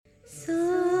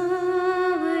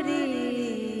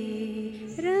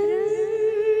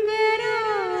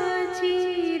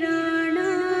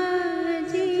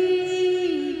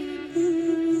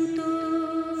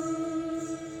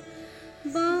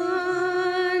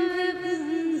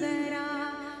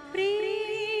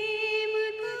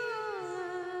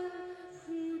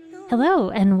Hello,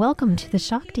 and welcome to the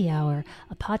Shakti Hour,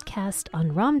 a podcast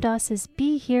on Ram Dass's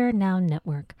Be Here Now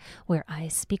network, where I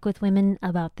speak with women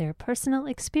about their personal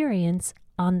experience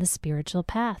on the spiritual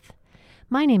path.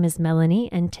 My name is Melanie,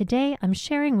 and today I'm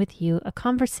sharing with you a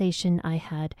conversation I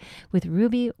had with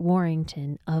Ruby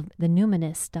Warrington of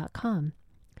thenuminous.com.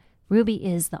 Ruby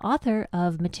is the author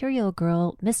of Material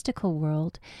Girl, Mystical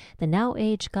World, The Now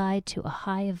Age Guide to a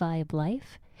High Vibe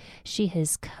Life. She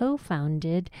has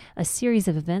co-founded a series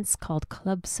of events called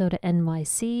Club Soda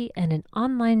NYC and an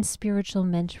online spiritual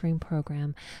mentoring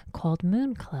program called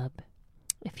Moon Club.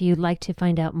 If you'd like to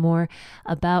find out more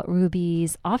about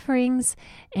Ruby's offerings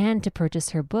and to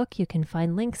purchase her book, you can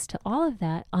find links to all of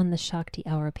that on the Shakti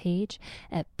Hour page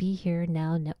at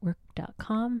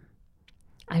BeHereNowNetwork.com.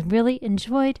 I really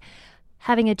enjoyed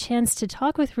having a chance to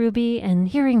talk with Ruby and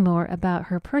hearing more about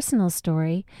her personal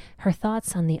story, her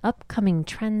thoughts on the upcoming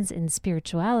trends in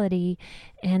spirituality,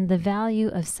 and the value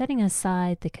of setting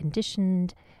aside the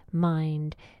conditioned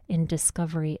mind in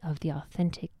discovery of the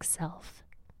authentic self.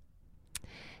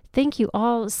 Thank you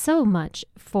all so much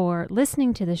for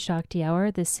listening to the Shakti Hour.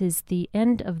 This is the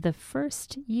end of the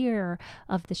first year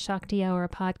of the Shakti Hour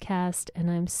podcast,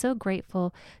 and I'm so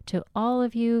grateful to all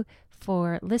of you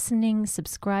for listening,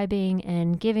 subscribing,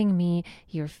 and giving me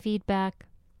your feedback.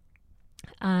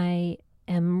 I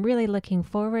am really looking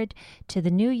forward to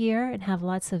the new year and have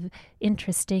lots of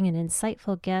interesting and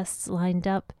insightful guests lined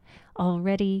up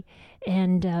already.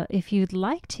 And if you'd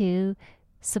like to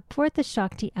support the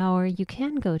Shakti Hour, you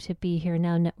can go to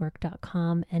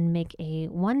BeHereNowNetwork.com and make a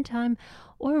one-time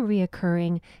or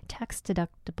reoccurring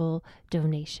tax-deductible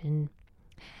donation.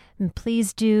 And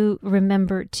please do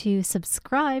remember to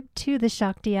subscribe to the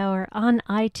Shakti Hour on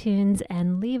iTunes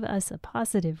and leave us a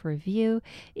positive review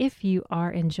if you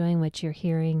are enjoying what you're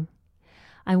hearing.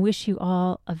 I wish you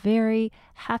all a very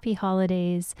happy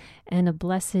holidays and a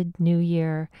blessed new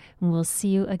year, and we'll see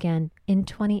you again in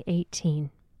 2018.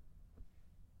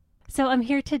 So I'm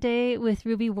here today with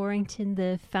Ruby Warrington,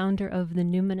 the founder of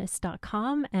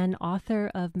thenuminous.com and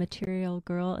author of Material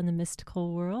Girl and the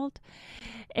Mystical World.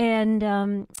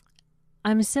 And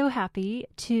I'm so happy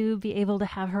to be able to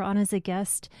have her on as a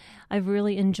guest. I've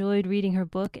really enjoyed reading her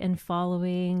book and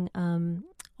following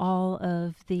all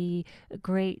of the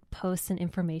great posts and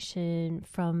information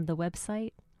from the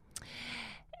website.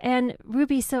 And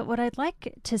Ruby, so what I'd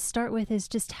like to start with is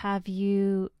just have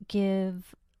you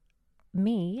give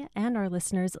me and our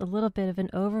listeners a little bit of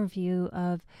an overview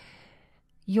of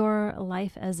your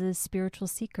life as a spiritual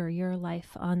seeker, your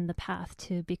life on the path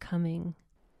to becoming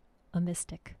a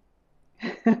mystic.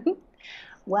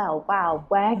 Well, wow,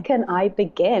 where can I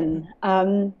begin?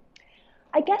 I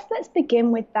guess let's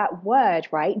begin with that word,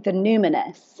 right? The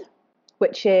numinous,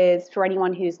 which is, for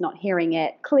anyone who's not hearing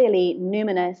it, clearly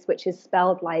numinous, which is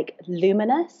spelled like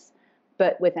luminous,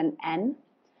 but with an N.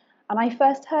 And I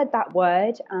first heard that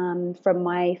word from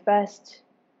my first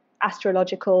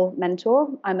astrological mentor.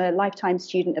 I'm a lifetime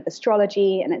student of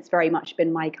astrology, and it's very much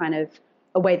been my kind of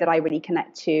a way that I really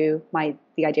connect to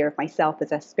the idea of myself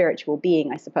as a spiritual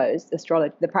being, I suppose,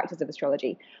 the practice of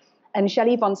astrology. And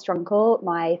Shelley von Strunkel,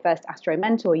 my first astro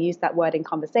mentor, used that word in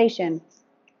conversation.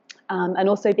 And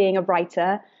also being a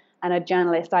writer and a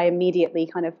journalist, I immediately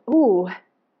kind of, ooh,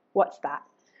 what's that?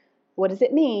 What does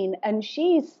it mean? And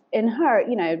she's in her,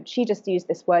 she just used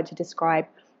this word to describe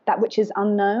that which is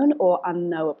unknown or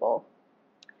unknowable.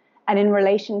 And in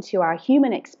relation to our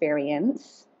human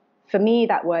experience, for me,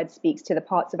 that word speaks to the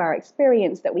parts of our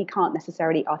experience that we can't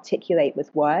necessarily articulate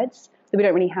with words, that we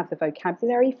don't really have the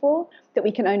vocabulary for, that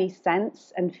we can only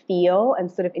sense and feel and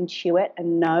sort of intuit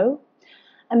and know.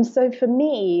 And so for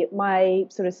me, my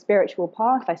sort of spiritual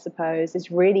path, I suppose, is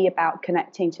really about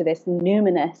connecting to this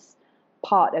numinous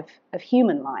part of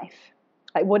human life.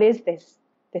 Like, what is this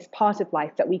part of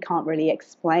life that we can't really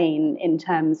explain in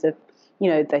terms of,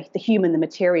 the human, the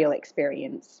material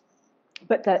experience,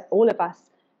 but that all of us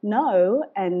know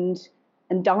and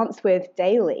dance with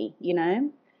daily,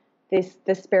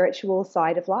 the spiritual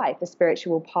side of life, the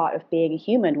spiritual part of being a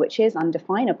human, which is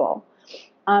undefinable.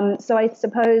 So I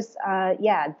suppose,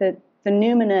 the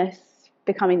numinous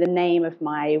becoming the name of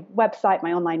my website,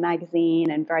 my online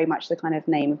magazine, and very much the kind of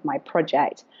name of my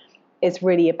project is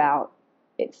really about,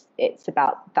 it's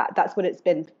about that. That's what it's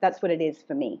been. That's what it is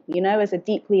for me, as a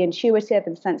deeply intuitive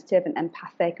and sensitive and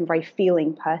empathic and very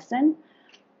feeling person.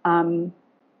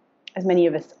 As many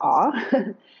of us are,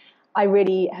 I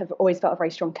really have always felt a very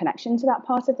strong connection to that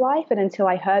part of life. And until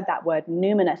I heard that word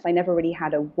numinous, I never really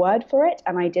had a word for it.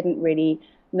 And I didn't really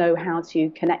know how to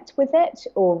connect with it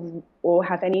or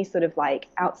have any sort of like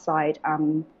outside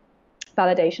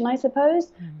validation, I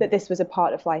suppose, that this was a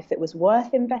part of life that was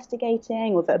worth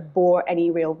investigating or that bore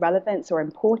any real relevance or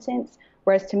importance.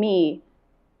 Whereas to me,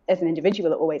 as an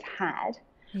individual, it always had.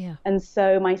 Yeah. And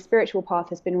so my spiritual path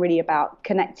has been really about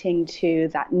connecting to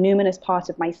that numinous part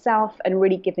of myself and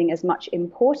really giving as much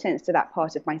importance to that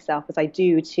part of myself as I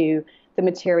do to the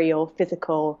material,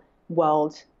 physical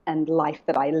world and life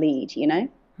that I lead, you know?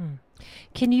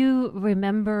 Can you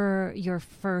remember your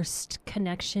first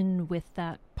connection with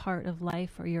that part of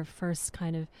life, or your first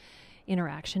kind of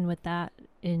interaction with that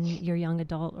in your young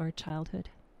adult or childhood?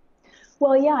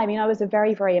 Well, yeah, I mean, I was a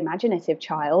very, very imaginative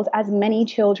child, as many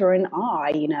children are,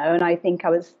 you know, and I think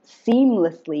I was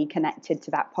seamlessly connected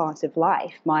to that part of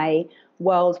life. My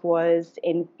world was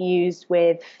infused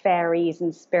with fairies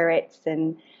and spirits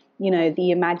and, you know, the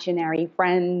imaginary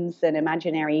friends and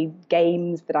imaginary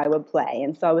games that I would play.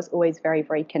 And so I was always very,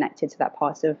 very connected to that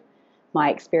part of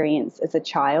my experience as a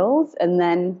child. And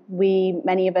then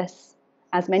many of us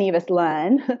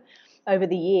learn over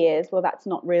the years, well, that's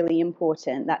not really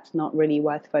important. That's not really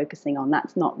worth focusing on.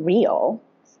 That's not real.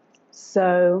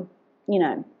 So, you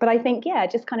know, but I think, yeah,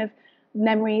 just kind of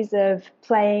memories of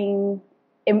playing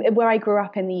where I grew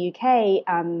up in the UK.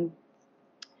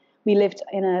 We lived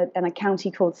in a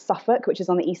county called Suffolk, which is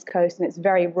on the East Coast, and it's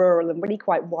very rural and really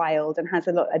quite wild and has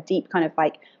a deep kind of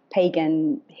like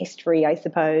pagan history, I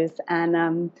suppose.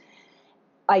 And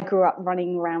I grew up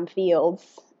running around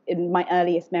fields. In my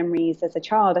earliest memories as a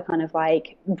child are kind of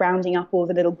like rounding up all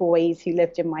the little boys who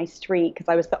lived in my street, because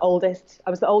I was the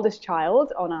oldest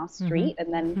child on our street.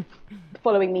 And then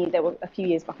following me, there were a few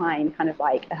years behind, kind of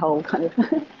like a whole kind of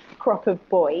crop of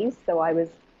boys. So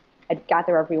I'd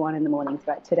gather everyone in the mornings,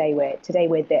 but today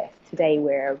we're this, today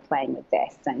we're playing with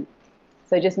this. And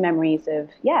so just memories of,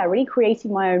 yeah, really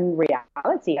creating my own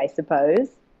reality, I suppose,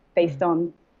 based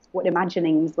on what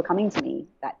imaginings were coming to me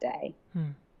that day.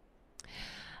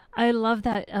 I love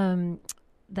that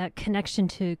that connection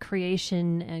to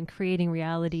creation and creating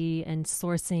reality and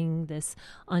sourcing this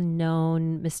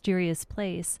unknown, mysterious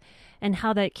place, and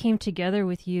how that came together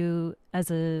with you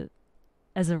as a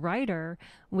writer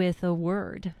with a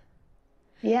word.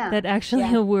 Yeah. That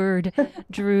actually a word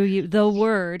drew you. The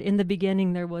word, in the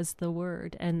beginning there was the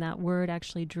word, and that word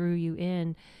actually drew you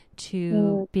in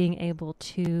to being able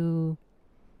to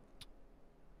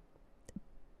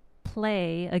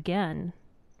play again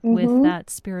with that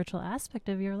spiritual aspect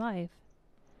of your life.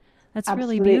 That's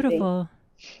Absolutely. Really beautiful.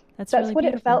 That's really what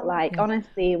beautiful. It felt like. Yeah.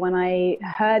 Honestly, when I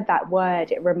heard that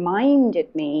word, it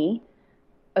reminded me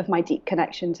of my deep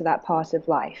connection to that part of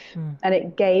life. And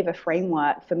it gave a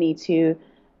framework for me to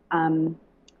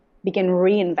begin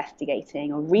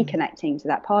reinvestigating or reconnecting to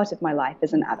that part of my life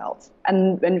as an adult,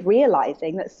 and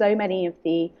realizing that so many of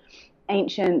the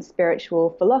ancient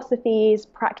spiritual philosophies,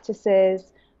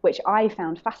 practices, which I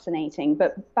found fascinating,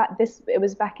 but it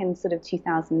was back in sort of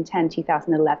 2010,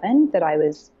 2011 that I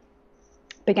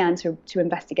began to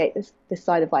investigate this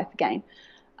side of life again.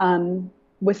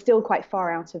 We're still quite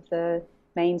far out of the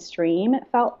mainstream, it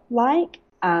felt like,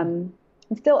 and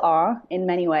still are in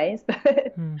many ways,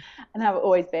 and have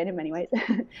always been in many ways.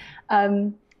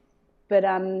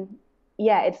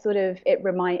 Yeah,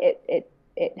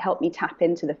 it helped me tap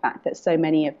into the fact that so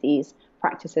many of these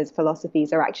practices,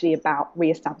 philosophies are actually about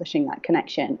reestablishing that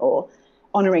connection or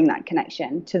honoring that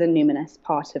connection to the numinous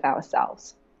part of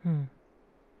ourselves.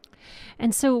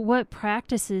 And so what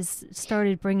practices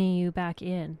started bringing you back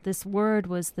in? This word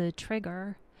was the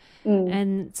trigger.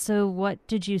 And so what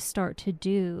did you start to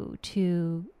do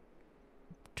to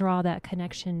draw that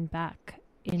connection back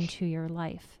into your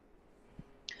life?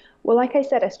 Well, like I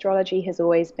said, astrology has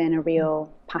always been a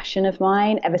real passion of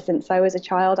mine ever since I was a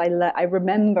child. I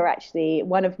remember actually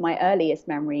one of my earliest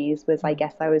memories was, I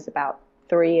guess I was about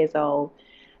 3 years old,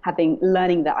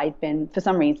 learning that I'd been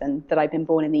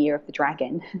born in the year of the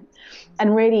dragon.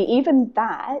 And really, even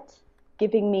that,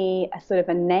 giving me a sort of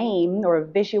a name or a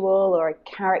visual or a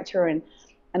character and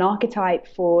an archetype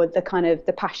for the kind of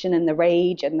the passion and the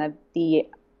rage and the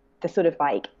sort of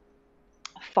like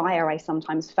fire I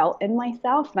sometimes felt in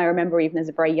myself. And I remember even as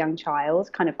a very young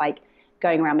child, kind of like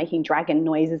going around making dragon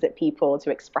noises at people to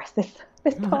express this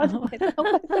part of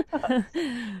myself.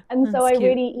 And so I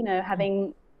really, you know,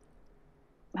 having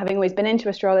always been into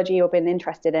astrology or been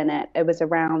interested in it, it was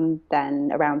around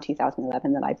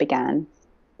 2011 that I began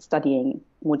studying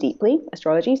more deeply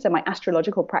astrology. So my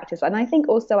astrological practice, and I think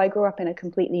also I grew up in a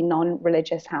completely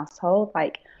non-religious household.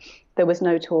 Like there was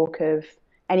no talk of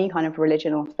any kind of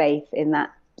religion or faith in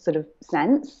that sort of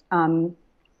sense. And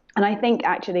I think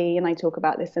actually, and I talk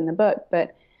about this in the book,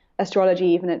 but astrology,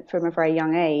 even from a very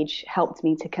young age, helped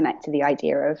me to connect to the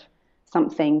idea of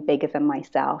something bigger than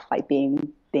myself, like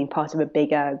being being part of a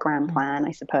bigger grand plan,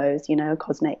 I suppose, you know,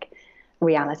 cosmic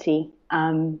reality.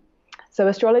 So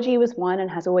astrology was one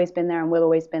and has always been there and will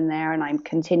always been there. And I'm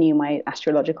continuing my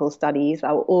astrological studies.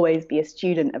 I will always be a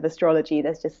student of astrology.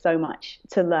 There's just so much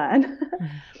to learn.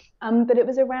 But it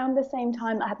was around the same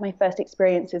time I had my first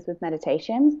experiences with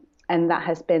meditation. And that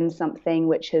has been something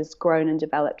which has grown and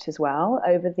developed as well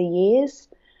over the years.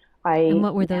 And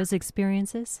what were those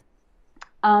experiences?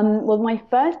 Well, my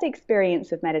first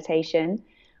experience of meditation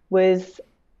was,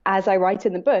 as I write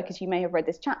in the book, as you may have read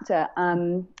this chapter,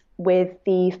 with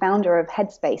the founder of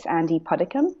Headspace, Andy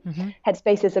Puddicombe.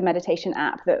 Headspace is a meditation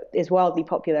app that is wildly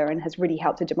popular and has really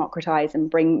helped to democratize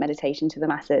and bring meditation to the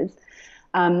masses.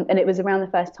 And it was around the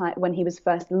first time when he was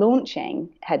first launching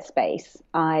Headspace.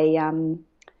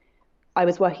 I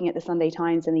was working at the Sunday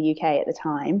Times in the UK at the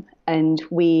time, and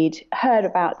we'd heard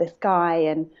about this guy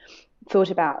and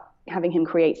thought about having him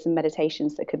create some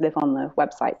meditations that could live on the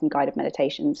websites and guided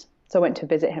meditations. So I went to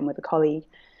visit him with a colleague.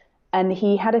 And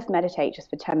he had us meditate just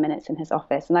for 10 minutes in his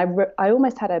office. And I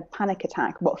almost had a panic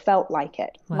attack, what felt like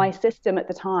it. Wow. My system at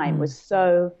the time was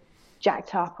so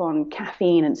jacked up on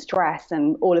caffeine and stress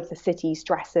and all of the city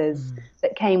stresses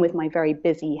that came with my very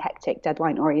busy, hectic,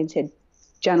 deadline-oriented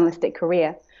journalistic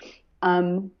career,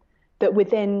 that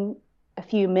within a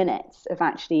few minutes of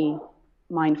actually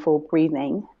mindful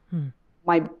breathing,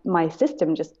 my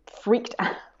system just freaked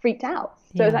out.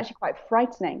 So it was actually quite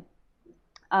frightening.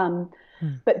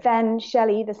 But then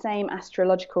Shelley, the same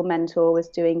astrological mentor, was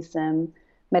doing some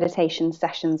meditation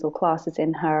sessions or classes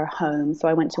in her home. So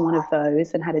I went to one of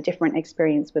those and had a different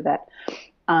experience with it.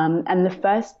 And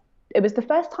it was the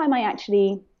first time I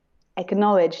actually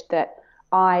acknowledged that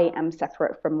I am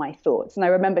separate from my thoughts. And I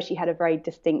remember she had a very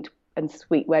distinct and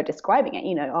sweet way of describing it.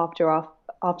 You know,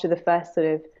 after the first sort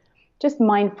of just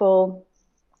mindful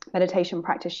meditation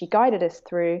practice she guided us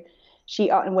through,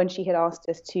 and when she had asked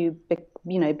us to,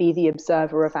 be the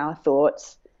observer of our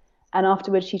thoughts, and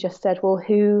afterwards she just said, "Well,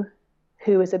 who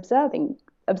is observing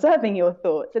your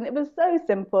thoughts?" And it was so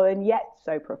simple and yet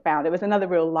so profound. It was another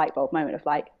real light bulb moment of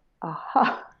like,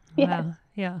 aha, yes, wow,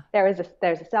 yeah. There's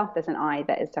a self, there's an I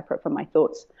that is separate from my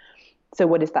thoughts. So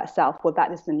what is that self? Well,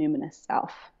 that is the numinous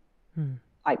self.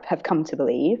 I have come to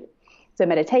believe. So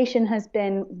meditation has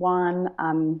been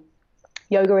one.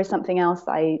 Yoga is something else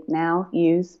I now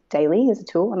use daily as a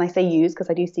tool. And I say use because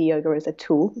I do see yoga as a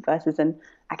tool versus an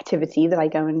activity that I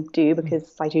go and do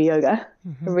because I do yoga.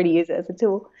 I really use it as a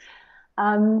tool.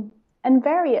 And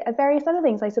various other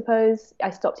things. I suppose I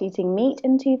stopped eating meat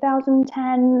in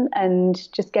 2010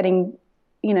 and just getting,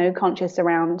 conscious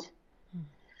around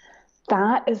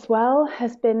that as well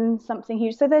has been something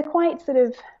huge. So they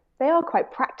are quite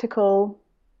practical,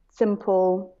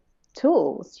 simple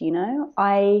tools,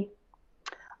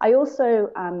 I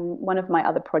also, one of my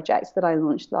other projects that I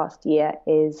launched last year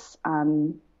is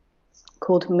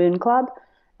called Moon Club,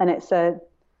 and it's a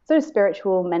sort of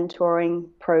spiritual mentoring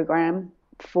program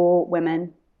for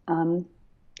women,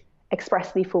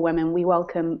 expressly for women. We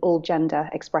welcome all gender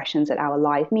expressions at our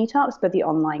live meetups, but the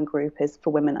online group is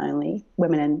for women only,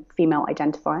 women and female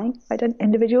identifying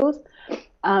individuals.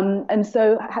 And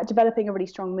so developing a really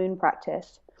strong moon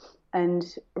practice and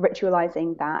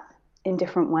ritualizing that in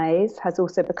different ways has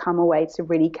also become a way to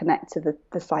really connect to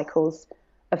the cycles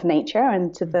of nature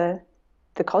and to the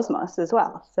cosmos as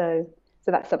well. So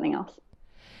that's something else.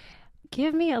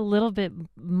 Give me a little bit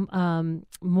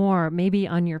more, maybe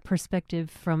on your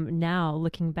perspective from now,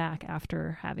 looking back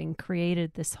after having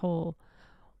created this whole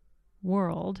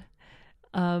world,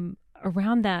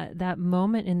 around that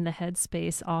moment in the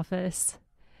Headspace office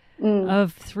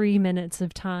of 3 minutes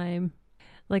of time.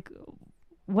 Like,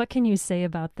 what can you say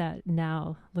about that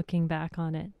now, looking back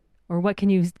on it? Or what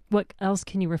else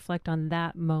can you reflect on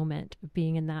that moment of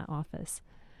being in that office?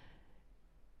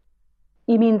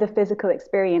 You mean the physical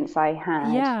experience I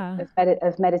had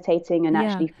of meditating and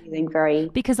actually feeling very...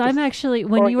 Because I'm actually,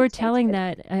 when you were telling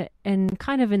that, and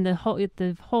kind of in the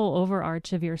whole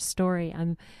overarch of your story,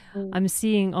 I'm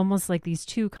seeing almost like these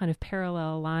two kind of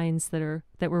parallel lines that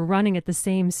were running at the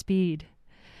same speed.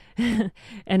 And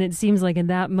it seems like in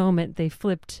that moment they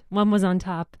flipped. One was on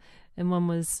top and one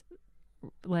was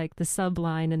like the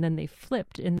subline, and then they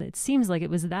flipped. And it seems like it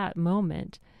was that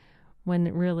moment when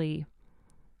it really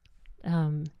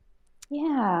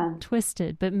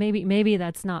twisted. But maybe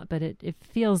that's not, but it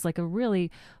feels like a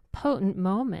really potent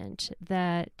moment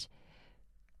that,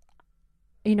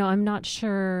 I'm not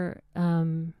sure.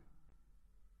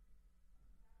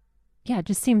 It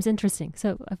just seems interesting.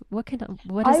 So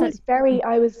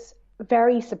I was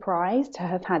very surprised to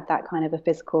have had that kind of a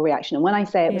physical reaction. And when I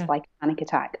say it was like a panic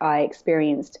attack, I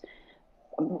experienced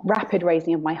rapid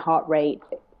raising of my heart rate,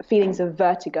 feelings of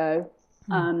vertigo,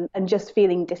 and just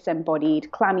feeling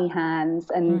disembodied, clammy hands,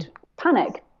 and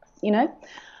panic, you know.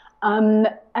 And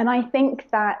I think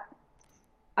that,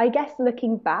 I guess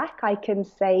looking back, I can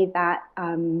say that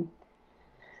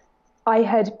I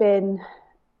had been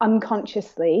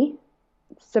unconsciously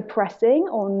suppressing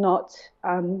or not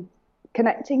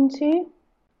connecting to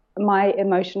my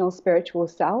emotional, spiritual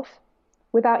self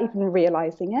without even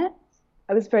realizing it.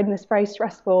 I was in this very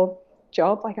stressful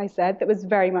job, like I said, that was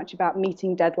very much about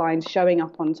meeting deadlines, showing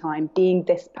up on time, being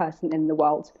this person in the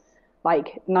world,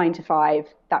 like 9 to 5,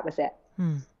 that was it.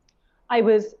 I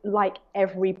was like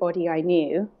everybody I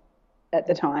knew at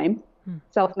the time,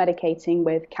 self-medicating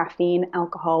with caffeine,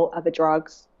 alcohol, other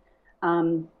drugs,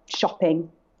 shopping,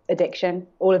 addiction,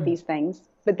 all of these things.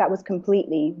 But that was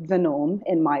completely the norm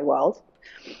in my world.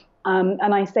 And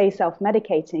I say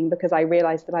self-medicating because I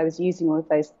realized that I was using all of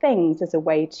those things as a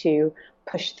way to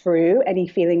push through any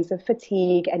feelings of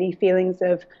fatigue, any feelings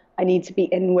of I need to be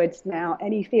inwards now,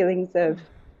 any feelings of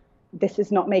this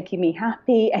is not making me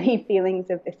happy, any feelings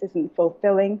of this isn't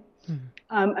fulfilling.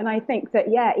 And I think that,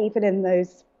 yeah, even in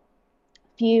those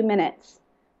few minutes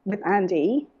with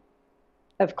Andy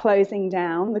of closing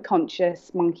down the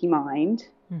conscious monkey mind,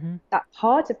 that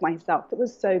part of myself that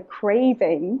was so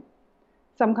craving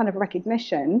some kind of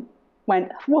recognition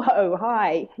went, whoa,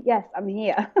 hi, yes, I'm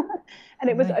here. And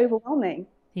it was overwhelming.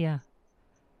 Yeah.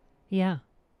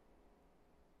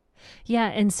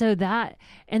 And so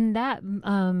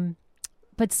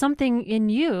but something in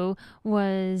you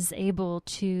was able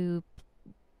to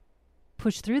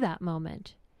push through that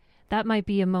moment. That might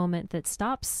be a moment that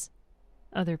stops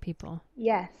other people.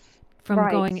 Yes.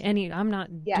 From going I'm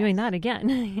not doing that again.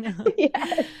 You know?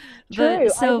 Yes. But True.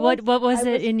 so what was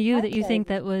it in you that you think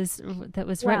that was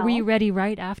right? Were you ready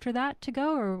right after that to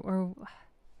go, or?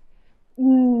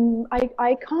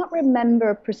 I can't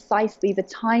remember precisely the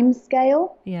time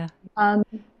scale. Yeah.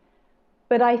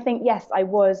 But I think, yes, I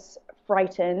was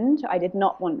frightened. I did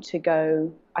not want to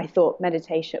go. I thought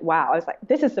meditation, wow. I was like,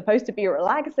 this is supposed to be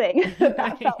relaxing.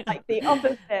 That felt like the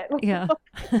opposite. Yeah.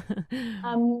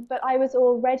 But I was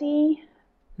already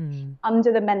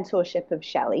under the mentorship of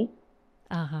Shelley.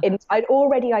 I'd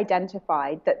already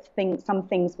identified that some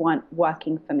things weren't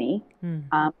working for me.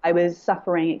 I was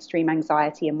suffering extreme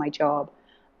anxiety in my job.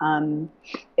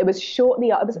 It was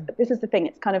this is the thing,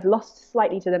 it's kind of lost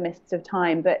slightly to the mists of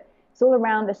time, but it's all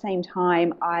around the same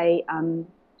time I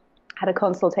had a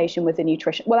consultation with a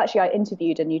nutrition. Well, actually, I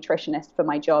interviewed a nutritionist for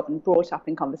my job and brought up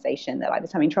in conversation that I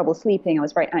was having trouble sleeping. I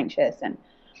was very anxious, and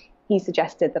he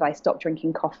suggested that I stop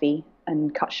drinking coffee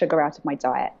and cut sugar out of my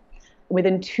diet.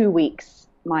 Within 2 weeks,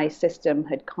 my system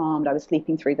had calmed. I was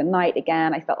sleeping through the night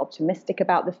again. I felt optimistic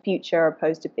about the future,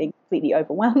 opposed to being completely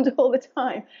overwhelmed all the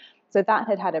time. So that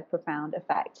had a profound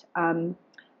effect. I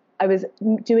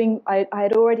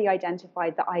had already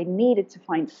identified that I needed to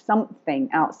find something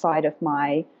outside of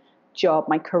my job,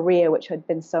 my career, which had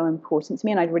been so important to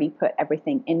me, and I'd really put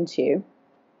everything into,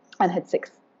 and had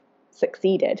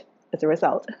succeeded as a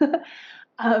result.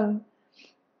 So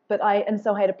I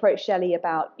had approached Shelley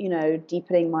about,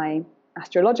 deepening my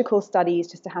astrological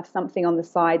studies, just to have something on the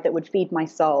side that would feed my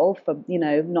soul for,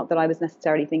 not that I was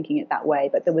necessarily thinking it that way,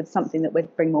 but there was something that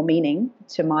would bring more meaning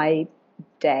to my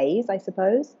days, I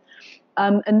suppose.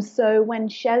 And so when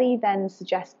Shelley then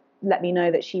let me know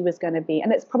that she was going to be,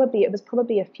 and it was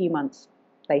probably a few months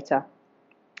later,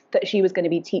 that she was going to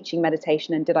be teaching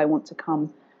meditation, and did I want to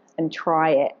come and try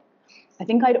it? I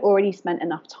think I'd already spent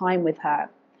enough time with her.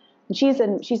 And she's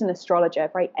an astrologer, a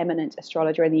very eminent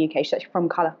astrologer in the UK. She's actually from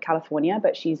California,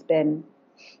 but she's been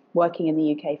working in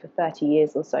the UK for 30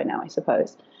 years or so now, I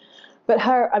suppose. But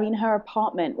her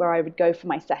apartment where I would go for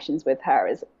my sessions with her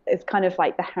is kind of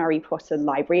like the Harry Potter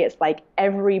library. It's like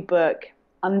every book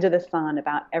under the sun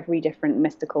about every different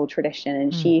mystical tradition.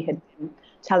 And she had been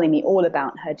telling me all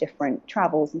about her different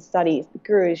travels and studies, the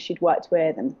gurus she'd worked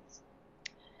with. And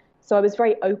so I was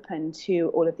very open to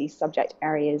all of these subject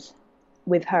areas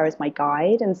with her as my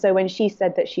guide. And so when she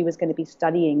said that she was going to be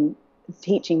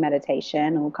teaching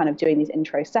meditation, or kind of doing these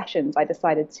intro sessions, I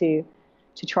decided to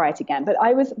try it again. But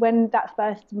when that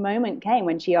first moment came,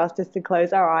 when she asked us to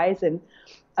close our eyes, and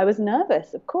I was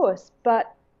nervous, of course,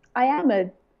 but I am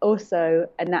also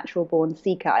a natural born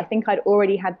seeker. I think I'd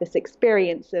already had this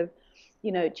experience of,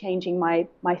 changing my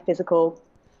physical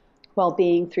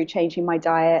well-being through changing my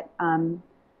diet. And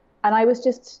I was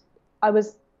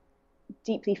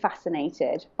deeply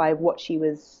fascinated by what she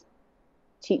was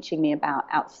teaching me about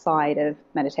outside of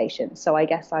meditation. So I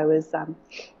guess I was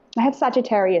I have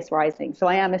Sagittarius rising, so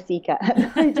I am a seeker.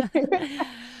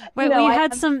 Right, well, you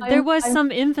had there was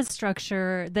some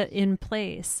infrastructure that in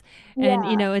place, and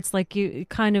yeah. it's like you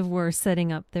kind of were setting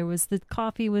up. There was the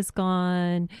coffee was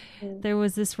gone, Mm, there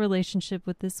was this relationship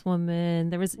with this woman.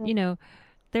 There was, mm,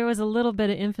 there was a little bit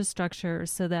of infrastructure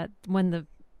so that when the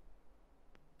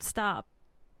stop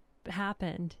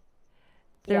happened,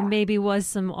 there yeah, maybe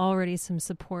was already some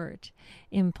support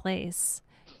in place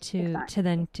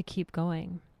exactly. to keep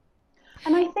going.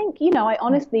 And I think, I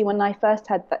honestly, when I first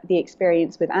had the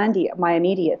experience with Andy, my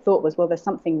immediate thought was, well, there's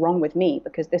something wrong with me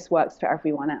because this works for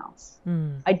everyone else.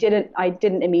 Mm. I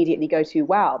didn't immediately go to,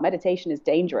 wow, meditation is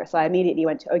dangerous. I immediately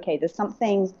went to, okay, there's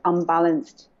something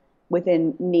unbalanced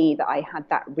within me that I had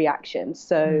that reaction.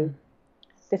 So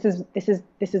Mm.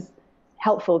 this is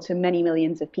helpful to many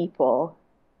millions of people,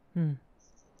 Mm.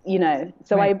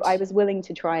 So I Right. was willing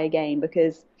to try again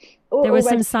because There was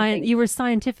some already I science. think, You were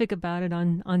scientific about it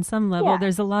on some level. yeah,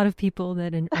 There's a lot of people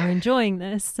that are enjoying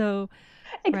this. So,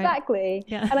 right. exactly.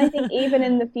 Yeah. And I think even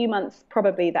in the few months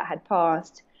probably that had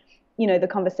passed, the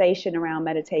conversation around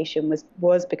meditation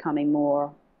was becoming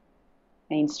more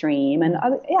mainstream, and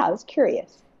Mm. I was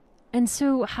curious. And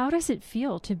so, how does it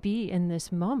feel to be in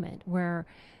this moment where,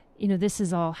 this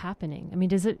is all happening? I mean,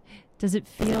 does it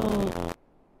feel,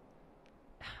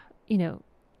 you know,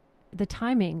 the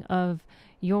timing of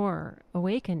your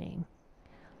awakening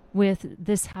with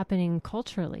this happening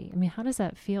culturally? I mean, how does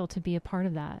that feel to be a part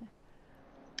of that?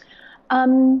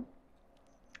 Um,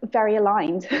 Very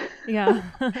aligned. Yeah.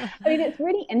 I mean, it's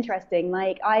really interesting.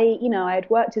 Like I had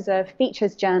worked as a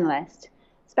features journalist,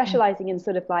 Mm. specializing in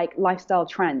sort of like lifestyle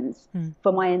trends Mm.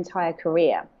 for my entire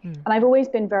career. Mm. And I've always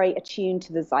been very attuned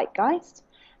to the zeitgeist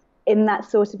in that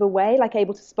sort of a way, like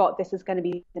able to spot this is going to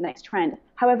be the next trend.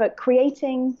 However,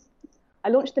 I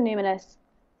launched the Numinous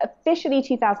officially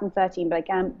 2013, but I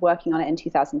began working on it in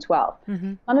 2012.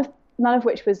 Mm-hmm. None of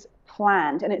which was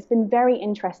planned. And it's been very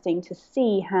interesting to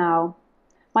see how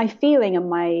my feeling and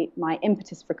my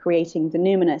impetus for creating the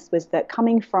Numinous was that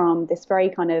coming from this very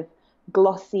kind of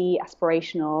glossy,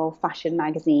 aspirational fashion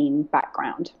magazine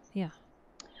background Yeah.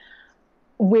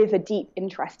 with a deep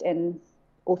interest in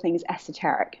all things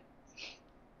esoteric,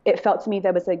 it felt to me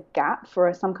there was a gap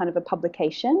for some kind of a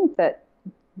publication that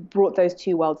brought those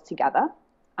two worlds together,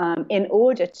 in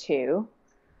order to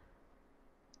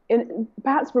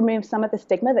perhaps remove some of the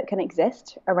stigma that can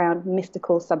exist around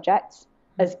mystical subjects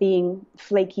Mm. as being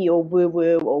flaky or woo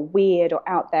woo or weird or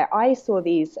out there. I saw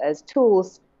these as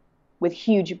tools with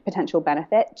huge potential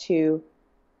benefit to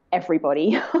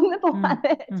everybody on the Mm.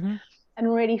 planet, Mm-hmm.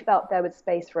 and really felt there was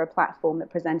space for a platform that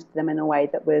presented them in a way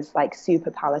that was like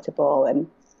super palatable and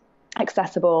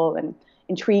accessible and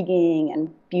intriguing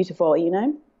and beautiful.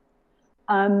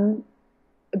 Um,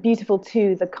 Beautiful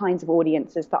to the kinds of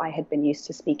audiences that I had been used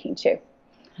to speaking to.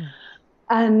 Mm.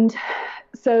 And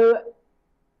so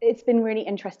it's been really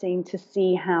interesting to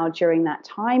see how during that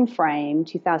time frame,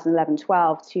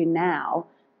 2011-12 to now,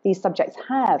 these subjects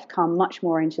have come much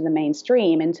more into the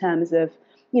mainstream in terms of,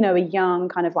 a young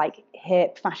kind of like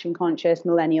hip, fashion conscious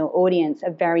millennial audience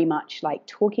are very much like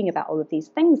talking about all of these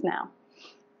things now.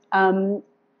 Um,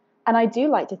 and I do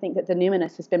like to think that the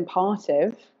Numinous has been part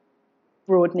of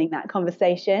broadening that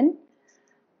conversation.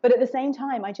 But at the same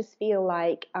time, I just feel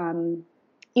like,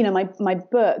 my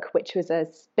book, which was a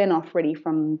spin-off really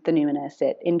from the Numinous,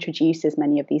 it introduces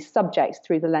many of these subjects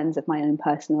through the lens of my own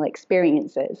personal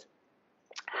experiences,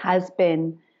 has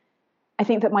been, I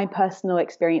think that my personal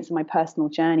experience and my personal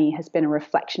journey has been a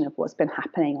reflection of what's been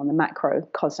happening on the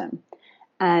macrocosm.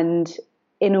 And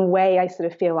in a way, I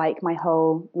sort of feel like my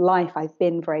whole life I've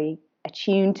been very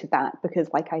attuned to that because,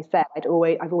 like I said, I've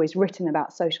always written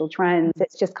about social trends.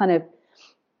 It's just kind of,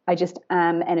 I just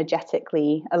am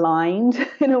energetically aligned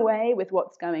in a way with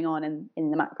what's going on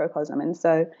in the macrocosm. And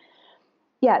so,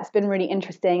 yeah, it's been really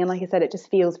interesting. And like I said, it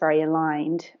just feels very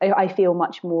aligned. I feel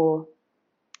much more,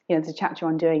 there's a chapter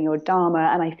on doing your Dharma,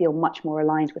 and I feel much more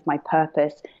aligned with my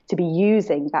purpose to be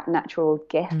using that natural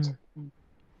gift Mm.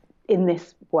 in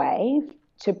this way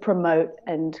to promote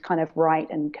and kind of write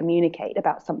and communicate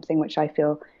about something which I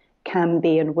feel can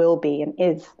be and will be and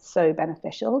is so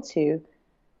beneficial to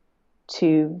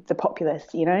the populace,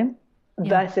 Yeah.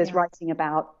 versus writing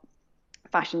about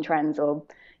fashion trends or,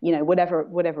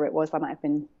 whatever it was I might have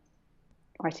been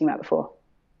writing about before.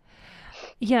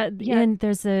 Yeah, and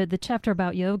there's the chapter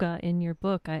about yoga in your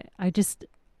book.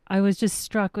 I was just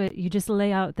struck with you just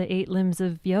lay out the 8 limbs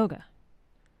of yoga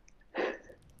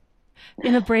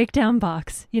in a breakdown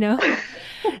box.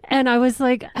 And I was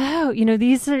like, oh,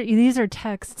 these are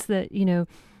texts that,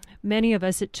 many of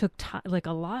us, it took like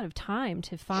a lot of time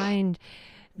to find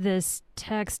this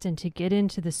text and to get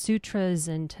into the sutras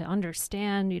and to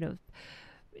understand,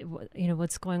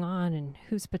 what's going on and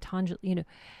who's Patanjali,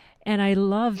 and I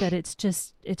love that it's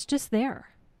just there.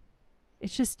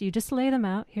 It's just, you just lay them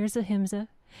out. Here's a himsa.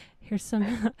 Here's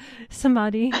some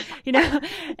samadhi,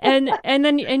 and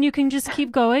then you can just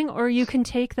keep going, or you can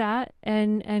take that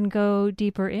and go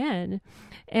deeper in.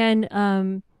 And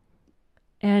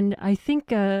I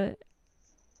think, I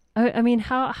mean,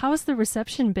 how's the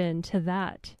reception been to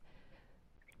that?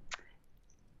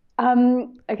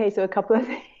 Okay, so a couple of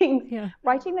things. Yeah.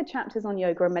 Writing the chapters on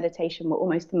yoga and meditation were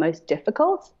almost the most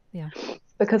difficult. Yeah.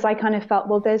 Because I kind of felt,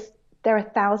 well, there are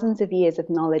thousands of years of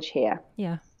knowledge here.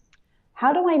 Yeah.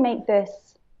 How do I make this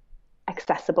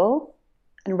accessible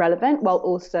and relevant while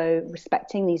also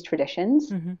respecting these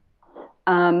traditions? Mm-hmm.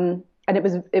 And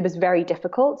it was very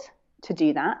difficult to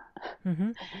do that.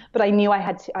 Mm-hmm. But I knew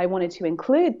I wanted to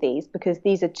include these because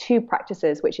these are two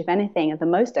practices which, if anything, are the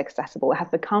most accessible,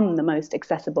 have become the most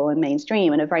accessible and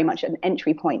mainstream, and are very much an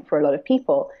entry point for a lot of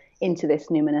people into this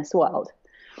numinous world.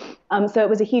 So it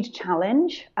was a huge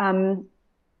challenge.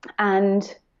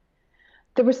 And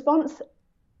the response,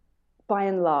 by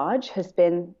and large, has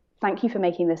been, thank you for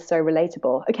making this so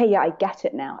relatable. Okay, yeah, I get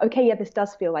it now. Okay, yeah, this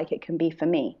does feel like it can be for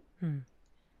me.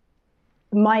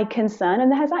 My concern, and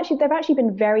there have actually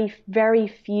been very, very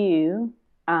few,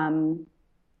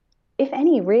 if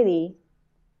any, really,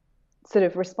 sort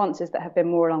of responses that have been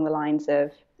more along the lines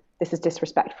of, this is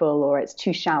disrespectful, or it's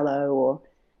too shallow, or,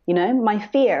 my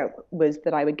fear was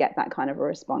that I would get that kind of a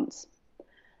response.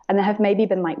 And there have maybe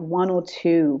been like one or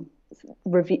two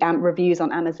reviews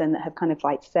on Amazon that have kind of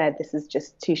like said, this is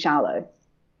just too shallow.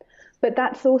 But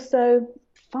that's also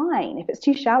fine. If it's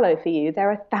too shallow for you, there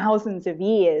are thousands of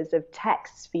years of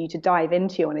texts for you to dive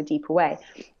into in a deeper way.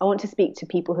 I want to speak to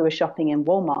people who are shopping in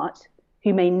Walmart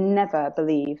who may never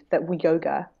believe that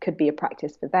yoga could be a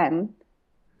practice for them.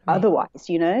 Right. Otherwise,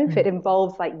 if it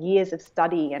involves like years of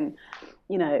study and,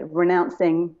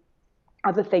 renouncing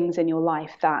other things in your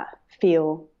life that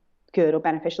feel good or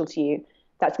beneficial to you,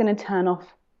 that's going to turn off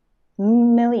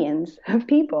millions of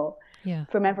people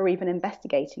from ever even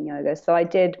investigating yoga. So I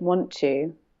did want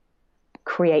to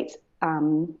create, a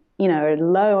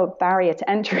lower barrier to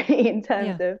entry in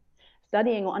terms of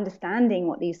studying or understanding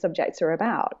what these subjects are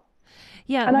about.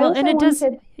 Yeah, and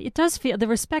it does feel, the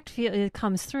respect it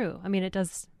comes through. I mean, it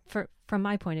does, from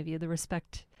my point of view, the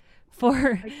respect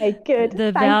for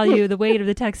the value, the weight of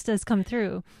the text does come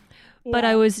through. Yeah. But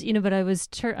I was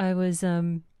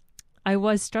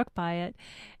struck by it,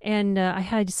 and I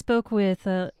had spoke with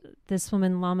this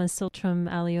woman, Lama Siltram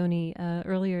Alioni,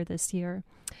 earlier this year,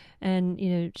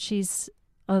 and she's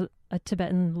a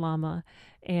Tibetan Lama,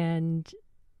 and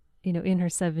in her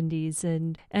 70s,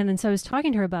 and so I was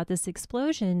talking to her about this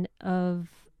explosion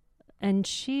and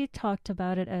she talked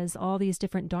about it as all these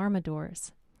different Dharma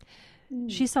doors.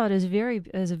 She saw it as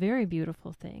a very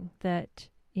beautiful thing that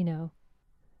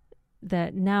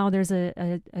that now there's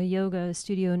a yoga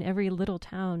studio in every little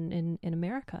town in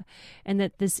America, and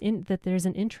that that there's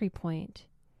an entry point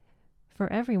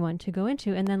for everyone to go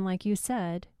into. And then, like you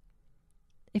said,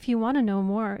 if you want to know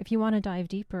more, if you want to dive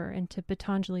deeper into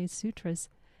Patanjali's sutras,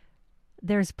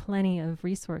 there's plenty of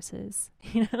resources,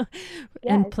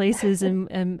 and places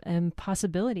and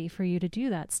possibility for you to do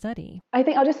that study. I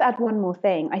think I'll just add one more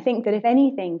thing. I think that if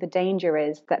anything, the danger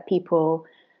is that people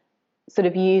sort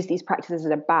of use these practices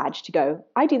as a badge to go,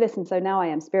 I do this and so now I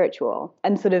am spiritual,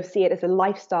 and sort of see it as a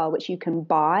lifestyle which you can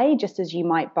buy just as you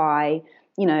might buy,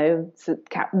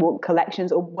 catwalk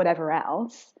collections or whatever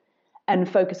else, and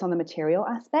focus on the material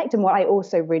aspect. And what I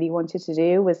also really wanted to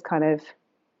do was kind of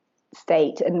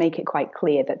state and make it quite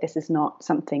clear that this is not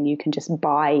something you can just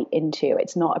buy into.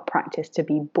 It's not a practice to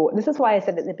be bought. This is why I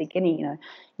said at the beginning,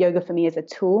 yoga for me is a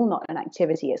tool, not an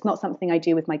activity. It's not something I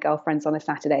do with my girlfriends on a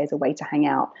Saturday as a way to hang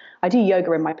out. I do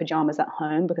yoga in my pajamas at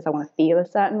home because I want to feel a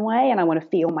certain way, and I want to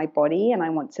feel my body, and I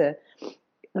want to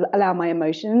allow my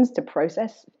emotions to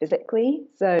process physically.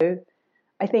 So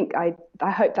I think I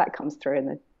hope that comes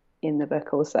through in the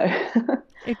book also.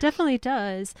 It definitely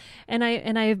does. And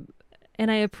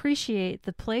I appreciate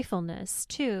the playfulness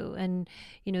too, and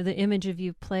the image of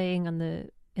you playing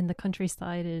in the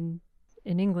countryside in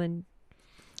England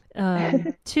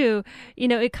too.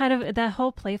 It kind of, that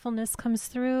whole playfulness comes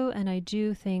through, and I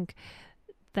do think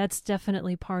that's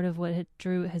definitely part of what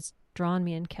has drawn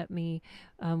me and kept me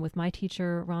with my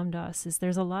teacher Ram Dass. Is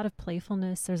there's a lot of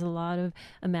playfulness, there's a lot of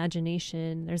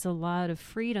imagination, there's a lot of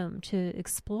freedom to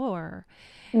explore,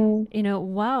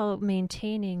 while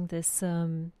maintaining this.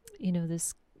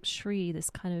 This Shri,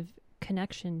 this kind of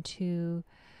connection to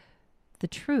the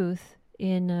truth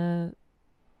in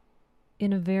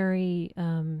in a very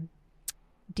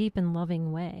deep and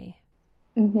loving way.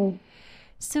 Mm-hmm.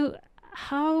 So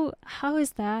how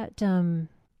has that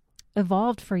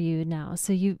evolved for you now?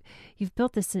 So you've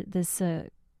built this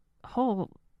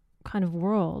whole kind of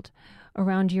world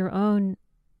around your own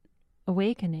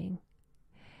awakening.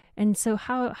 And so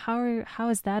how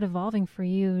is that evolving for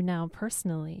you now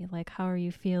personally? Like, how are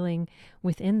you feeling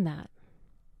within that?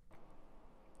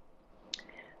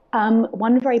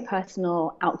 One very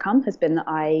personal outcome has been that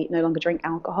I no longer drink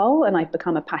alcohol, and I've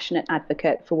become a passionate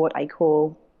advocate for what I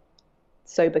call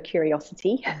sober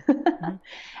curiosity. Mm-hmm.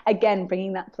 Again,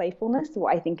 bringing that playfulness to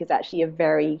what I think is actually a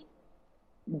very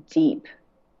deep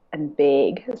and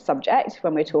big subject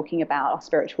when we're talking about our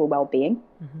spiritual well-being.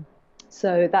 Mm-hmm.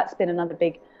 So that's been another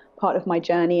big part of my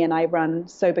journey, and I run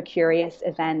sober curious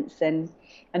events and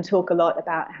talk a lot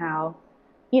about how,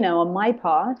 on my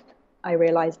path, I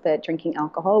realized that drinking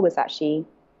alcohol was actually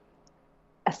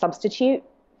a substitute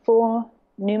for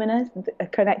numinous, a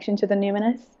connection to the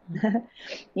numinous,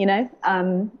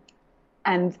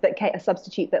 and that a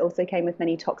substitute that also came with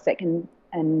many toxic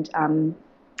and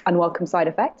unwelcome side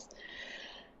effects.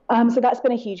 So that's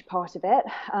been a huge part of it.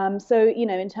 So,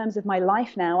 in terms of my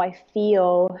life now, I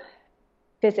feel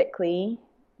physically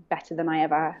better than I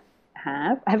ever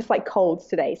have. I have slight colds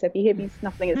today, so if you hear me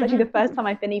snuffling, it's actually the first time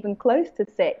I've been even close to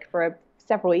sick for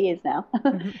several years now.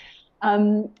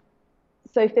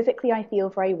 So physically, I feel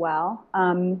very well.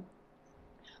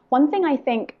 One thing I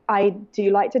think I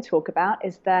do like to talk about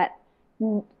is that,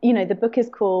 the book is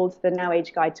called The Now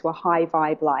Age Guide to a High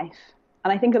Vibe Life.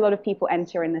 And I think a lot of people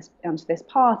enter onto this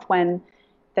path when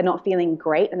they're not feeling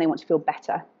great and they want to feel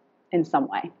better in some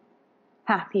way.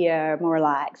 Happier, more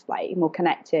relaxed, like more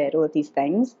connected, all of these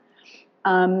things.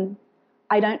 I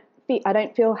don't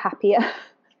feel happier.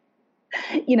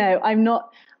 I'm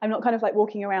not kind of like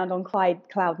walking around on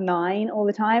cloud nine all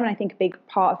the time. And I think a big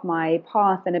part of my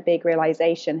path and a big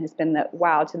realization has been that,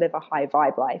 wow, to live a high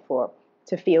vibe life or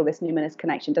to feel this numinous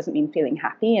connection doesn't mean feeling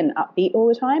happy and upbeat all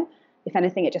the time. If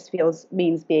anything, it just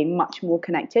means being much more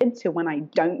connected to when I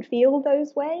don't feel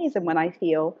those ways and when I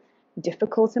feel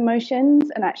difficult emotions,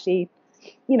 and actually,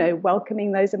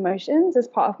 welcoming those emotions as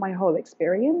part of my whole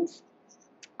experience.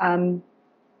 And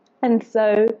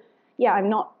so, yeah,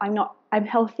 I'm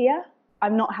healthier.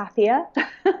 I'm not happier.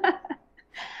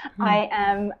 I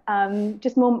am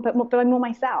just more, but I'm more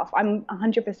myself. I'm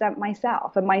 100%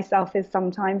 myself, and myself is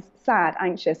sometimes sad,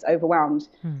 anxious, overwhelmed,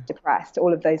 depressed,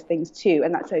 all of those things too,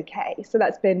 and that's okay. So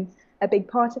that's been a big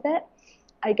part of it,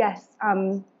 I guess.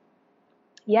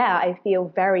 I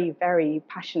feel very, very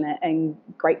passionate and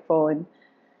grateful, and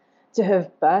to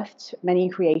have birthed many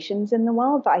creations in the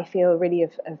world that I feel really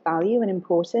of value and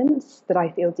importance, that I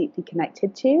feel deeply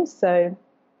connected to. So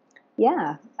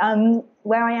yeah,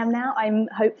 where I am now, I'm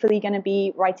hopefully going to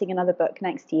be writing another book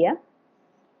next year.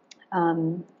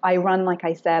 I run, like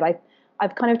I said,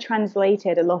 I've kind of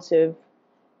translated a lot of,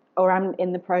 or I'm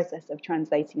in the process of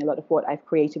translating a lot of what I've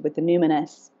created with the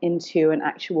Numinous into an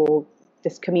actual,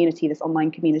 this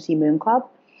online community, Moon Club,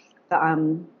 that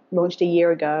launched a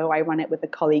year ago. I run it with a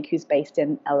colleague who's based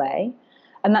in LA.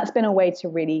 And that's been a way to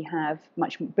really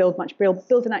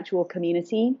build an actual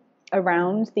community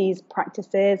around these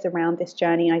practices, around this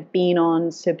journey I've been on,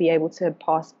 to be able to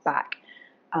pass back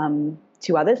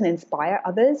to others and inspire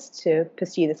others to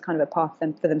pursue this kind of a path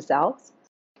for themselves.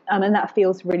 And that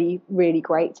feels really, really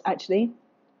great, actually,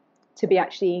 to be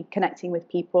actually connecting with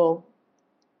people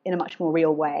in a much more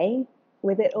real way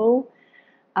with it all.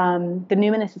 The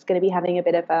Numinous is going to be having a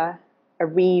bit of a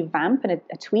revamp and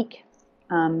a tweak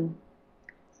for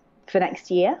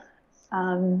next year.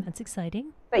 That's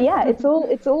exciting. But yeah, it's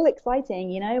all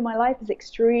exciting. My life is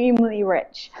extremely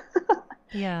rich.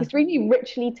 Yeah. It's really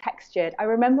richly textured. I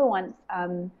remember once,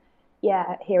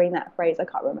 hearing that phrase. I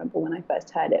can't remember when I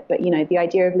first heard it, but the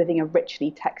idea of living a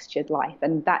richly textured life,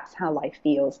 and that's how life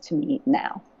feels to me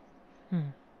now.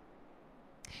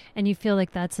 And you feel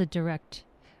like that's a direct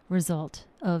result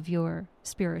of your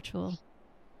spiritual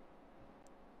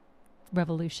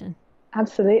revolution.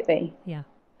 Absolutely. Yeah.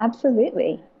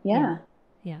 Absolutely. Yeah.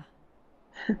 Yeah.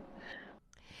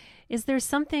 Is there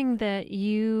something that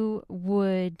you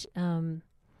would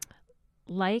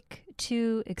like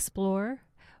to explore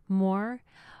more,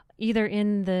 either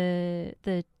in the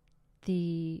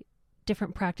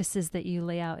different practices that you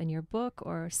lay out in your book,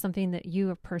 or something that you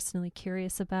are personally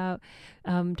curious about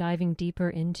diving deeper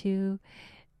into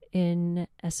in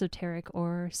esoteric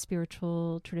or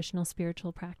traditional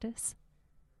spiritual practice?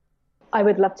 I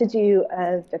would love to do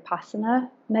a Vipassana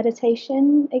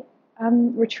meditation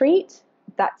retreat.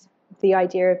 That's the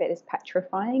idea of it is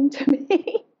petrifying to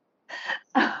me.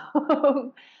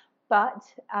 but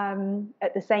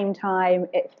at the same time,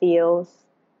 it feels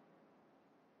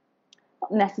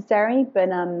not necessary, but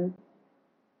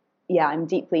yeah, I'm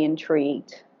deeply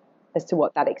intrigued as to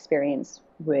what that experience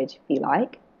would be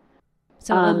like.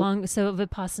 So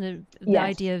Vipassana, the Yes.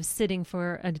 idea of sitting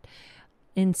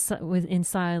in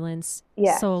silence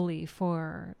Yes. solely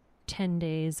for 10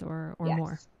 days or Yes.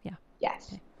 more. Yeah.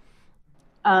 Yes.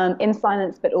 Okay. In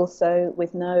silence, but also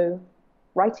with no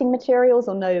writing materials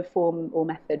or no form or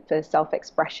method for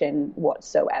self-expression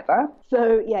whatsoever.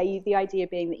 So yeah, the idea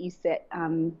being that you sit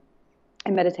in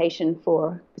meditation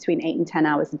for between 8 and 10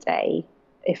 hours a day,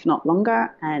 if not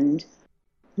longer, and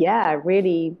yeah,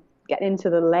 really get into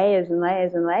the layers and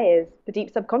layers and layers, the deep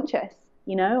subconscious.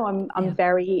 I'm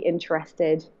very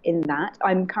interested in that.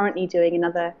 I'm currently doing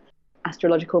another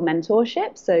astrological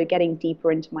mentorship, so getting deeper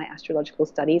into my astrological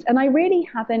studies, and I really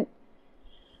haven't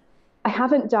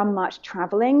done much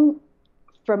traveling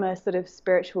from a sort of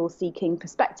spiritual seeking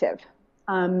perspective.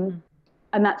 And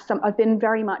I've been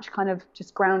very much kind of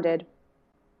just grounded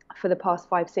for the past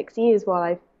 5-6 years while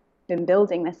I've been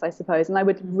building this, I suppose. And I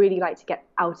would really like to get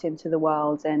out into the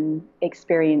world and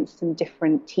experience some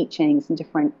different teachings and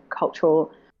different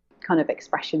cultural kind of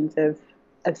expressions of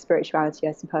spirituality,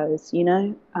 I suppose.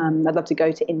 I'd love to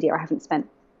go to India. I haven't spent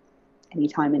any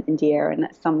time in India, and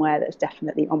that's somewhere that's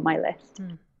definitely on my list.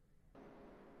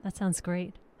 That sounds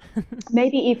great.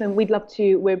 Maybe even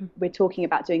we're talking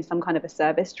about doing some kind of a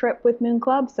service trip with Moon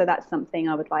Club. So that's something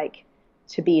I would like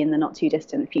to be in the not too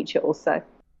distant future also.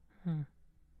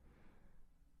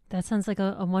 That sounds like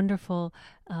a wonderful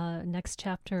next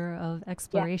chapter of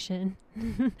exploration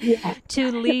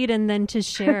to lead and then to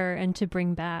share and to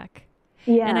bring back.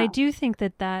 Yeah. And I do think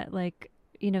that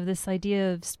this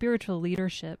idea of spiritual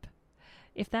leadership,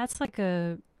 if that's like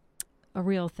a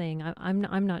real thing,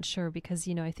 I'm not sure, because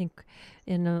I think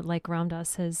like Ram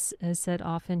Dass has said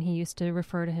often, he used to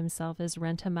refer to himself as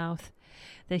rent-a-mouth,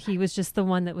 that he was just the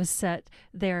one that was set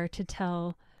there to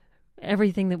tell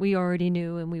everything that we already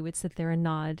knew, and we would sit there and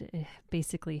nod,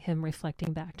 basically him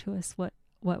reflecting back to us what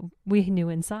we knew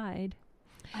inside.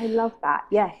 I love that.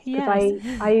 Yes. Because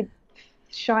I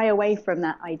shy away from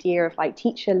that idea of like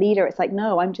teacher, leader. It's like,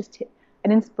 no, I'm just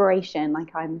an inspiration.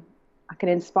 Like I can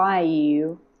inspire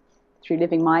you through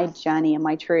living my journey and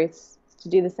my truths to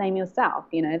do the same yourself.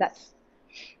 That's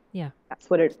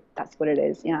what it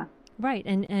is. Yeah. Right.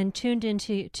 And tuned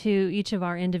into each of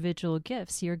our individual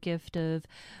gifts, your gift of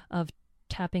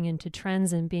tapping into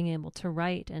trends and being able to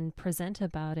write and present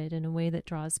about it in a way that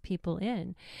draws people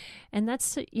in. And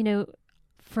that's,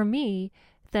 for me,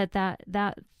 that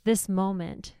this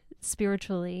moment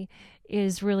spiritually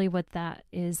is really what that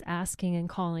is asking and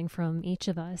calling from each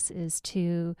of us, is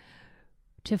to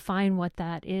find what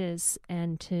that is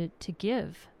and to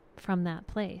give from that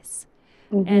place.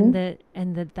 And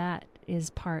that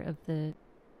is part of the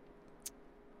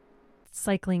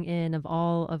cycling in of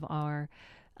all of our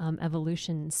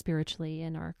evolution spiritually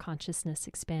and our consciousness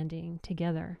expanding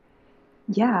together.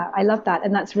 Yeah, I love that.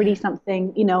 And that's really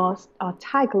something, our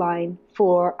tagline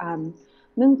for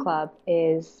Moon Club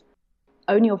is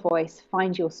own your voice,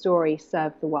 find your story,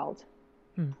 serve the world.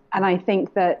 And I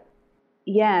think that,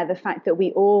 the fact that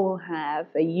we all have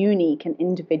a unique and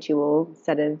individual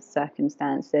set of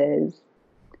circumstances,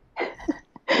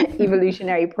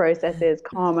 evolutionary processes,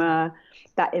 karma,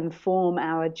 that inform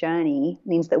our journey,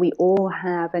 means that we all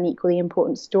have an equally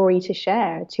important story to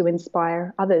share to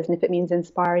inspire others. And if it means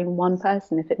inspiring one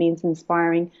person, if it means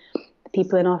inspiring the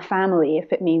people in our family,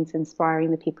 if it means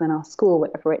inspiring the people in our school,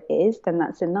 whatever it is, then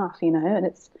that's enough, and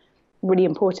it's really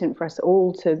important for us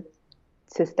all to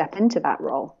step into that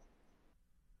role.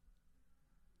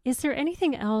 Is there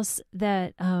anything else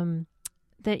that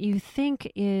that you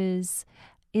think is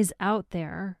out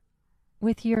there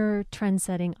with your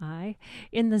trend-setting eye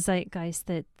in the zeitgeist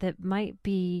that might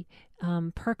be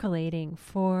percolating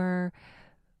for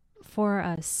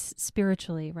us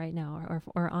spiritually right now,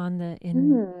 or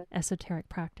in esoteric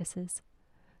practices?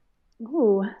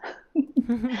 Ooh.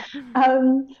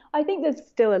 I think there's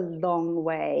still a long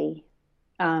way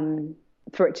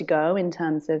for it to go in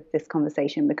terms of this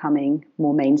conversation becoming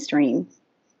more mainstream,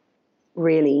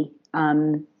 really.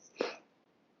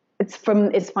 It's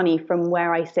funny, from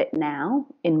where I sit now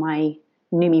in my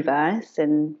Numiverse,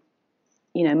 and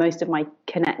most of my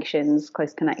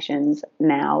close connections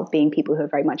now being people who are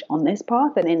very much on this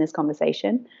path and in this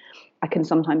conversation, I can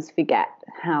sometimes forget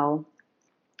how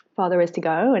far there is to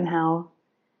go, and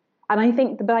I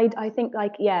think like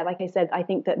I said, I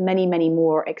think that many, many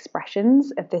more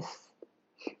expressions of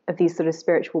these sort of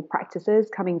spiritual practices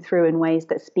coming through in ways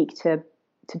that speak to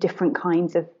different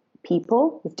kinds of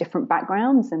people with different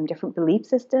backgrounds and different belief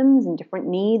systems and different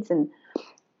needs and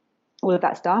all of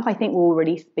that stuff, I think we'll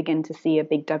really begin to see a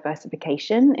big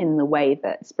diversification in the way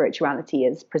that spirituality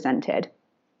is presented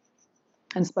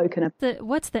and spoken about.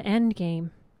 What's the end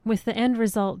game? With the end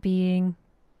result being,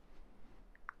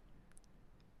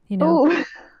 you know,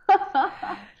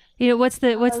 what's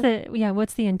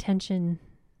the intention?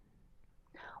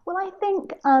 Well, I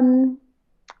think,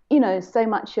 so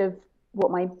much of what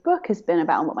my book has been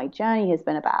about and what my journey has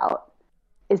been about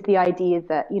is the idea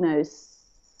that,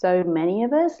 so many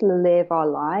of us live our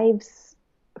lives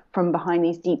from behind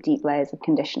these deep, deep layers of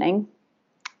conditioning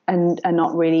and are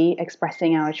not really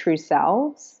expressing our true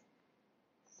selves.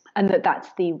 And that's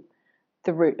the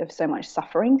root of so much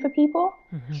suffering for people.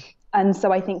 Mm-hmm. And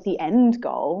so I think the end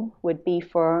goal would be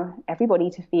for everybody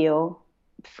to feel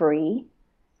free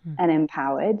and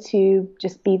empowered to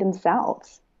just be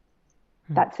themselves.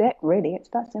 That's it, really. It's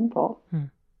that simple.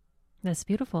 That's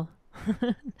beautiful.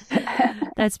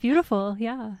 That's beautiful.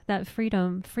 Yeah. That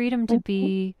freedom to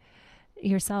be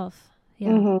yourself. Yeah.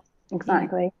 Mm-hmm.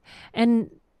 Exactly. Yeah.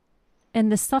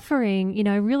 And the suffering,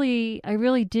 I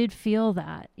really did feel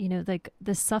that, like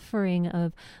the suffering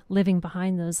of living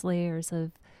behind those layers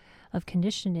of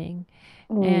conditioning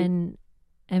and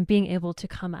being able to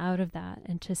come out of that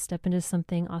and to step into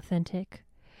something authentic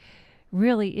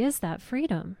really is that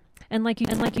freedom. And like you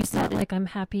said, like I'm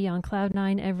happy on cloud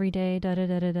nine every day, da da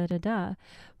da da da da da,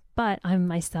 but I'm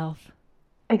myself.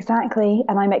 Exactly,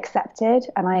 and I'm accepted,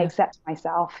 and I accept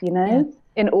myself.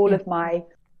 In all of my,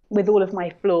 with all of my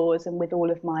flaws, and with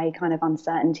all of my kind of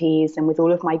uncertainties, and with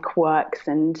all of my quirks,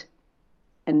 and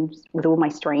with all my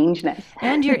strangeness.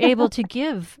 And you're able to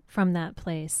give from that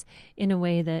place in a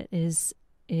way that is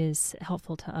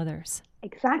helpful to others.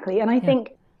 Exactly, and I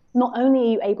think not only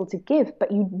are you able to give,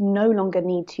 but you no longer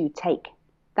need to take.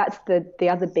 That's the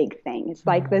other big thing. It's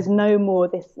like there's no more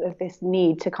this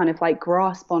need to kind of like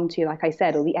grasp onto, like I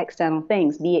said, all the external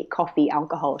things, be it coffee,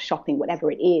 alcohol, shopping, whatever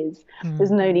it is.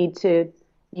 There's no need to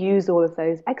use all of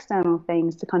those external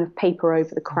things to kind of paper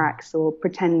over the cracks or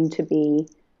pretend to be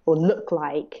or look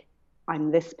like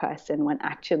I'm this person when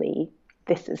actually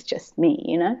this is just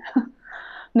me,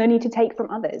 No need to take from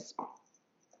others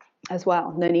as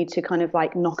well. No need to kind of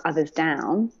like knock others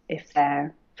down if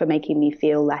they're for making me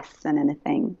feel less than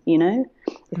anything,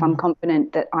 If I'm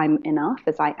confident that I'm enough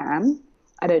as I am,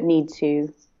 I don't need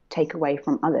to take away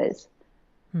from others.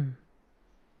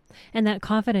 And that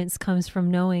confidence comes from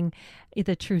knowing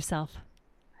the true self.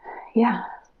 Yeah.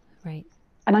 Right.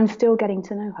 And I'm still getting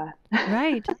to know her.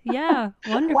 Right. Yeah.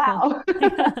 Wonderful. Wow.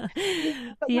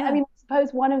 Yeah. I mean, I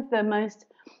suppose one of the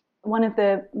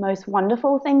most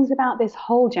wonderful things about this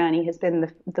whole journey has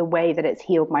been the way that it's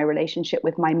healed my relationship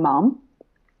with my mum,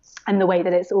 and the way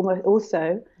that it's almost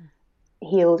also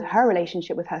healed her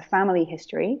relationship with her family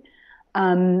history.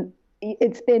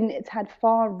 It's had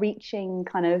far-reaching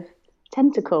kind of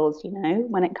tentacles,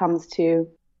 when it comes to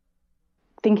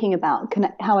thinking about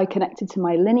how I connected to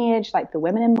my lineage, like the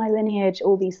women in my lineage,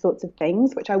 all these sorts of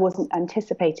things, which I wasn't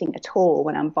anticipating at all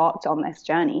when I embarked on this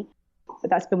journey. But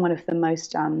that's been one of the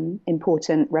most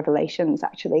important revelations,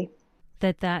 actually.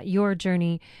 That your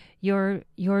journey, you're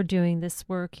doing this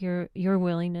work, your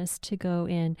willingness to go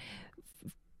in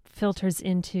filters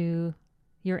into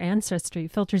your ancestry,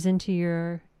 filters into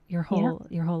your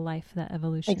whole life, that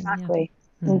evolution. Exactly.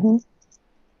 Yeah. Mm-hmm.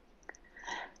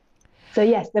 So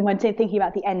yes, then when thinking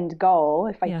about the end goal,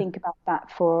 if I think about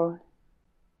that for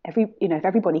if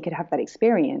everybody could have that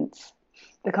experience,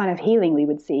 the kind of healing we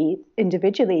would see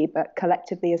individually, but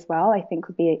collectively as well, I think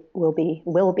will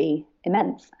be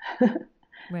immense.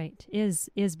 Right. Is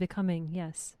becoming,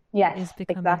 yes. Yes, is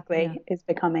becoming, exactly. Yeah. Is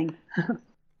becoming.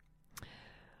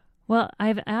 Well,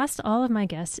 I've asked all of my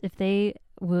guests if they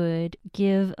would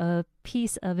give a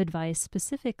piece of advice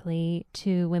specifically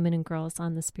to women and girls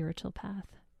on the spiritual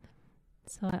path.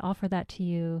 So I offer that to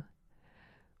you.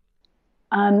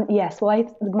 Yes.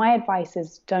 Well, my advice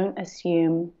is don't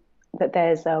assume that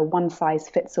there's a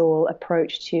one-size-fits-all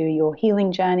approach to your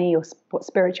healing journey or what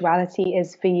spirituality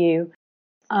is for you.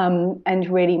 And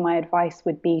really, my advice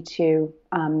would be to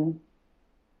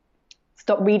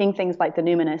stop reading things like the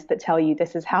Numinous that tell you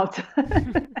this is how to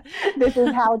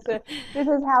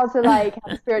like have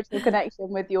a spiritual connection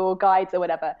with your guides or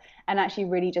whatever, and actually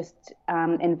really just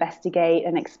investigate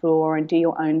and explore and do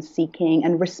your own seeking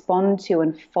and respond to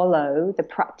and follow the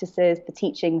practices, the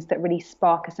teachings that really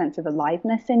spark a sense of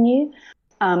aliveness in you.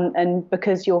 And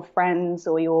because your friends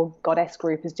or your goddess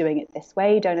group is doing it this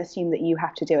way, don't assume that you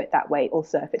have to do it that way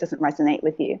also if it doesn't resonate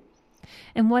with you.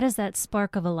 And what does that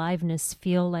spark of aliveness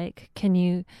feel like? Can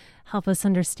you help us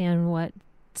understand what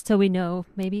So we know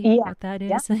maybe Yeah, what that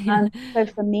yeah. is. Yeah. So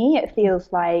for me, it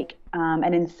feels like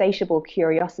an insatiable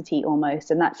curiosity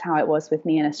almost, and that's how it was with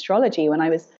me in astrology when I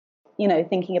was,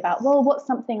 thinking about, well, what's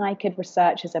something I could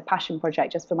research as a passion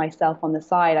project just for myself on the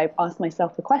side. I asked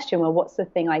myself the question, well, what's the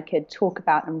thing I could talk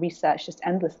about and research just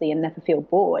endlessly and never feel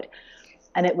bored?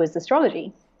 And it was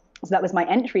astrology. So that was my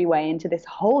entryway into this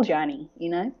whole journey.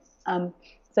 So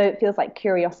it feels like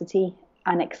curiosity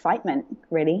and excitement,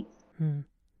 really.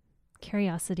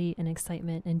 Curiosity and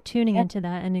excitement and tuning Yeah. into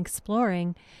that and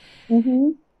exploring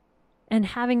Mm-hmm. and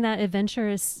having that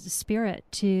adventurous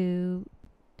spirit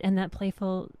and that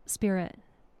playful spirit.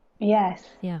 Yes,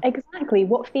 Yeah. exactly.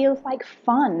 What feels like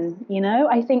fun.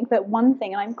 I think that one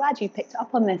thing, and I'm glad you picked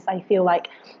up on this, I feel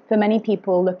like for many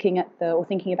people looking at or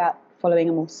thinking about following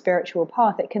a more spiritual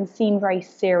path, it can seem very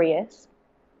serious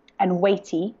and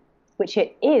weighty, which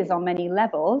it is on many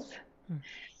levels.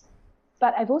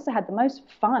 But I've also had the most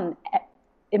fun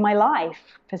in my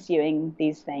life pursuing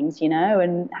these things,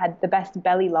 and had the best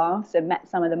belly laughs and met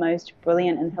some of the most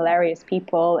brilliant and hilarious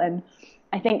people. And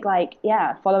I think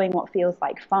following what feels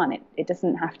like fun, it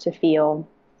doesn't have to feel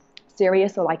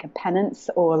serious or like a penance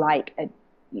or like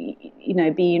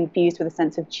be infused with a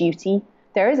sense of duty.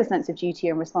 There is a sense of duty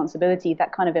and responsibility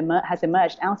that kind of has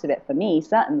emerged out of it for me,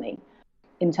 certainly,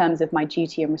 in terms of my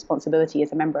duty and responsibility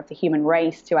as a member of the human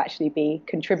race to actually be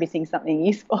contributing something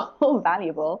useful or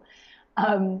valuable.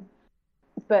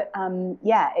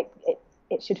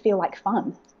 It should feel like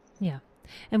fun. Yeah.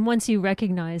 And once you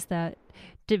recognize that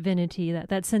divinity,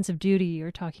 that sense of duty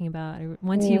you're talking about,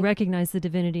 once you recognize the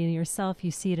divinity in yourself,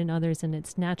 you see it in others, and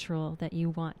it's natural that you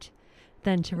want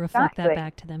then to reflect that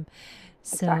back to them.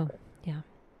 So, exactly. Yeah.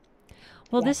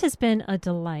 Well, this has been a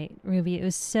delight, Ruby. It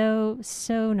was so,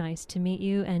 so nice to meet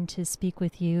you and to speak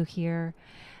with you here.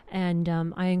 And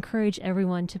I encourage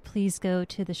everyone to please go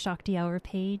to the Shakti Hour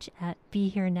page at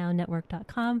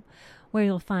BeHereNowNetwork.com, where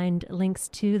you'll find links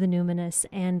to the Numinous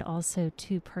and also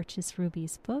to purchase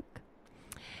Ruby's book.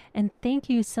 And thank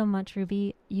you so much,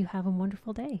 Ruby. You have a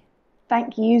wonderful day.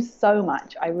 Thank you so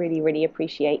much. I really, really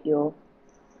appreciate your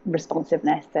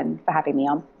responsiveness and for having me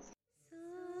on.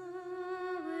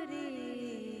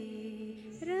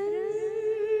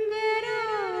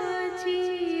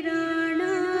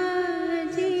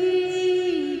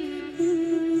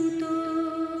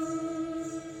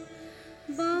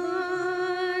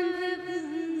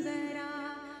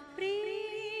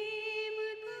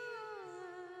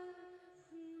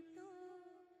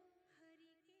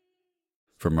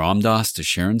 From Ram Dass to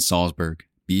Sharon Salzberg,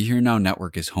 Be Here Now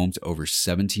Network is home to over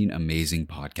 17 amazing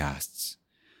podcasts.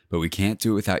 But we can't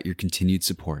do it without your continued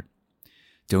support.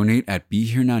 Donate at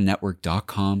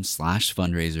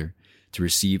BeHereNowNetwork.com/fundraiser to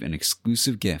receive an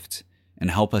exclusive gift and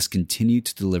help us continue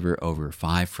to deliver over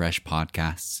 5 fresh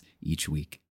podcasts each week.